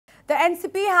The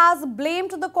NCP has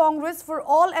blamed the Congress for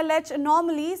all alleged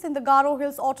anomalies in the Garo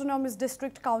Hills Autonomous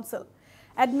District Council,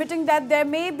 admitting that there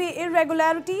may be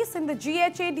irregularities in the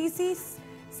GHADC.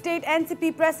 State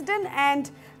NCP President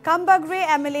and Gambegre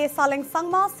MLA Saleng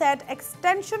Sangma said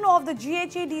extension of the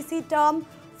GHADC term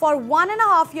for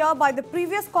 1.5 years by the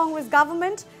previous Congress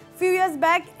government few years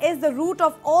back is the root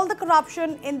of all the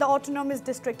corruption in the Autonomous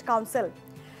District Council.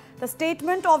 The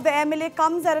statement of the MLA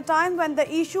comes at a time when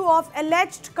the issue of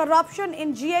alleged corruption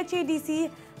in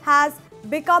GHADC has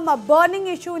become a burning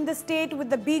issue in the state, with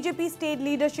the BJP state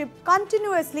leadership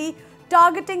continuously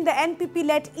targeting the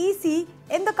NPP-led EC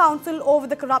in the council over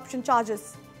the corruption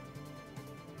charges.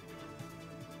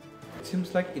 It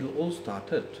seems like it all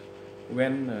started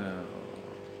when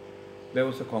there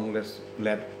was a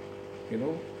Congress-led,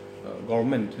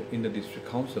 government in the district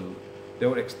council. They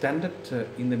were extended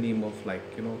in the name of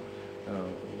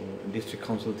district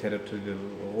council territorial,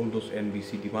 all those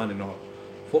NBC demand and all,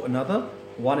 for another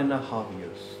 1.5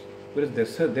 years.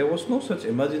 Whereas there was no such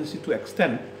emergency to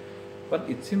extend, but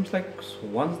it seems like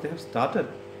once they have started,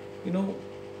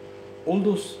 all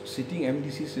those sitting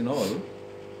MDCs and all,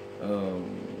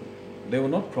 they were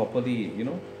not properly,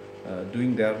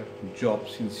 doing their job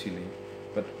sincerely.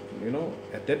 But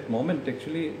at that moment,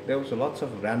 actually, there was lots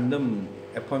of random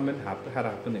appointment had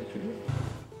happened actually.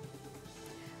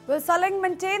 Well, Saleng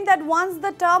maintained that once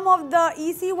the term of the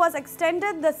EC was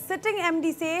extended, the sitting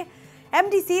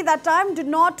MDC that time did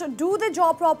not do the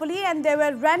job properly and there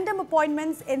were random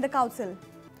appointments in the council.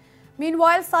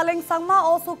 Meanwhile, Saleng Sangma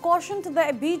also cautioned the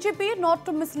BJP not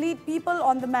to mislead people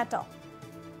on the matter.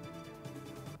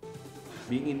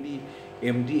 Being in the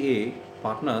MDA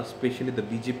partner, especially the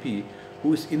BJP,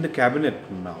 who is in the cabinet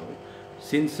now,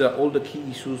 since all the key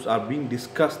issues are being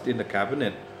discussed in the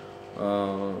cabinet,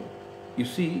 you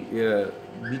see,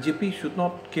 BJP should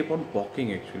not keep on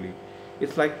poking actually.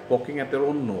 It's like poking at their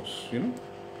own nose,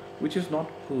 which is not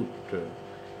good.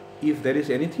 If there is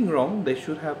anything wrong, they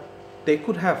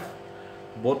could have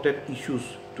brought that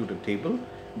issues to the table,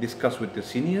 discuss with the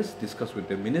seniors, discuss with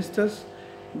the ministers.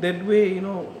 That way,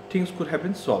 things could have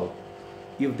been solved.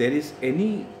 If there is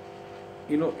any,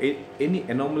 any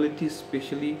anomalies,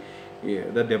 especially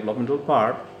the developmental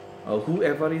part,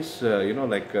 whoever is,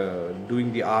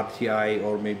 doing the RTI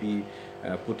or maybe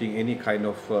putting any kind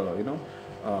of,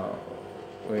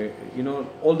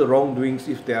 all the wrongdoings,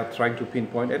 if they are trying to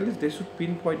pinpoint, at least they should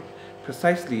pinpoint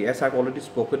precisely, as I've already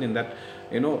spoken in that,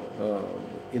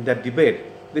 in that debate,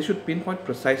 they should pinpoint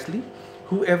precisely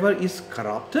whoever is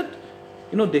corrupted,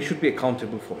 they should be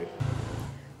accountable for it.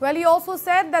 Well, he also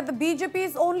said that the BJP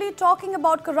is only talking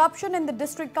about corruption in the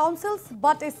district councils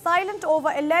but is silent over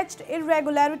alleged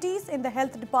irregularities in the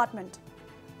health department.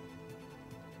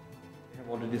 They have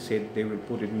already said they will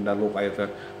put it in the Lok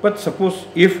Ayatha. But suppose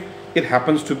if it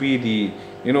happens to be the,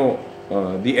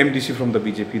 the MDC from the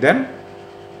BJP, then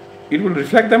it will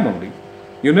reflect them only.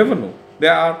 You never know.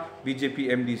 There are BJP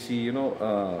MDC,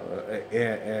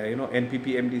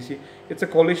 NPP MDC. It's a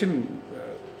coalition,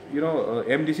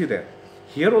 MDC there.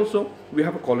 Here also, we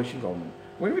have a coalition government.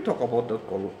 When we talk about the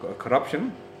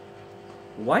corruption,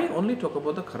 why only talk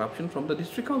about the corruption from the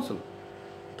district council?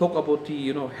 Talk about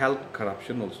the, health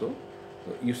corruption also.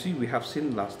 You see, we have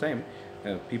seen last time,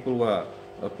 people were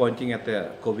pointing at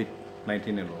the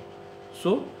COVID-19 and all.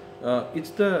 So, it's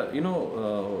the,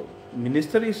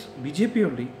 minister is BJP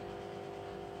only.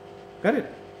 Got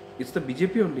it? It's the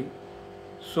BJP only.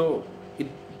 So, it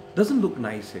doesn't look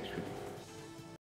nice actually.